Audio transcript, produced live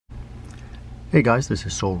Hey guys, this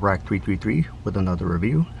is SoulRack333 with another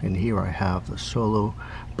review, and here I have the Solo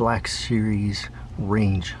Black Series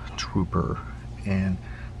Range Trooper. And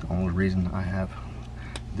the only reason I have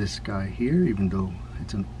this guy here, even though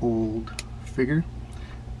it's an old figure,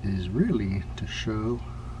 is really to show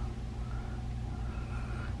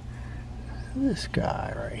this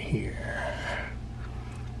guy right here.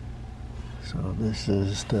 So this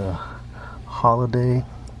is the Holiday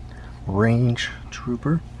Range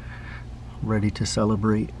Trooper, ready to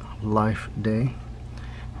celebrate Life Day.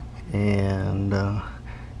 And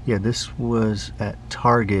yeah, this was at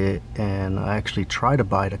Target, and I actually tried to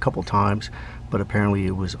buy it a couple times, but apparently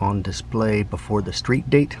it was on display before the street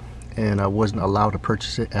date and I wasn't allowed to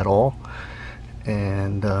purchase it at all.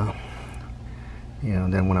 And you know,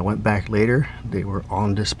 then when I went back later, they were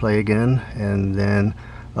on display again, and then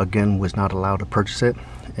again was not allowed to purchase it.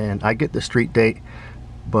 And I get the street date,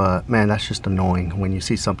 but man, that's just annoying when you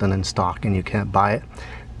see something in stock and you can't buy it,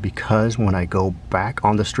 because when I go back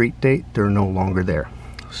on the street date, they're no longer there.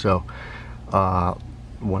 So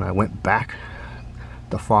when I went back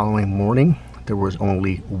the following morning, there was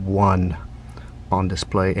only one on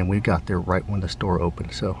display, and we got there right when the store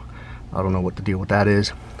opened. So I don't know what the deal with that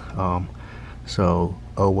is. So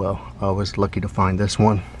oh well, I was lucky to find this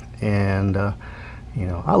one, and you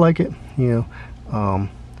know, I like it. You know,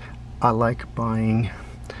 I like buying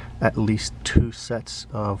at least 2 sets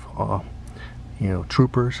of you know,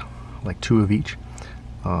 troopers, like 2 of each.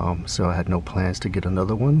 So I had no plans to get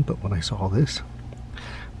another one, but when I saw this,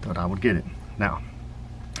 thought I would get it. Now,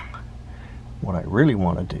 what I really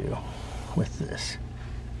want to do with this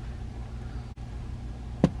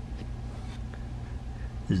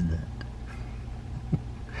is that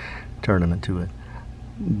turn him into a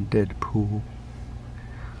Deadpool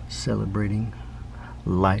celebrating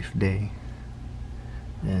Life Day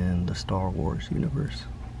in the Star Wars universe.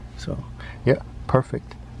 So yeah,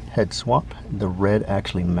 perfect head swap. The red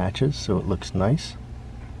actually matches, so it looks nice.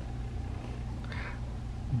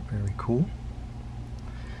 Very cool.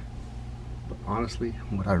 But honestly,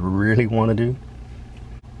 what I really want to do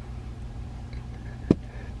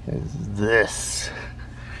is this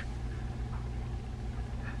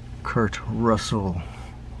Kurt Russell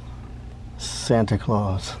Santa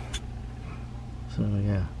Claus. So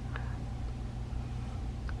yeah,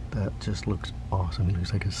 that just looks awesome. He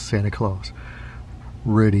looks like a Santa Claus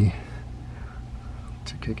ready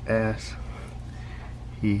to kick ass.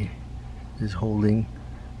 He is holding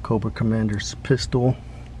Cobra Commander's pistol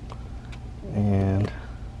and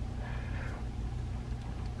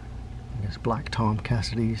I guess Black Tom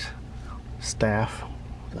Cassidy's staff,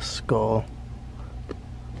 the skull.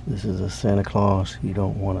 This is a Santa Claus you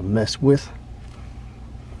don't want to mess with.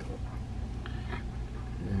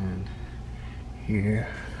 And here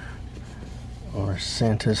are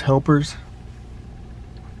Santa's helpers.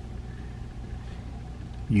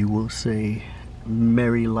 You will say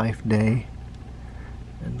Merry Life Day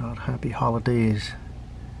and not Happy Holidays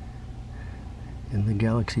in the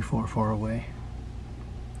galaxy far, far away.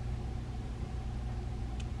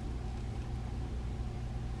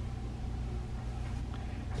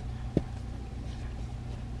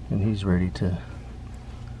 And he's ready to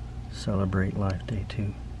celebrate Life Day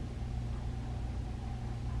too.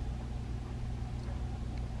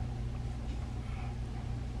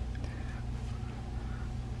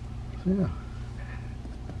 So yeah,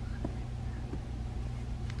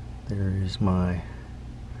 there is my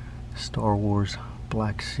Star Wars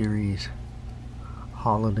Black Series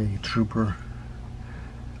Holiday Trooper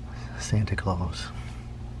Santa Claus.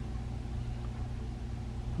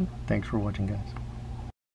 Thanks for watching, guys.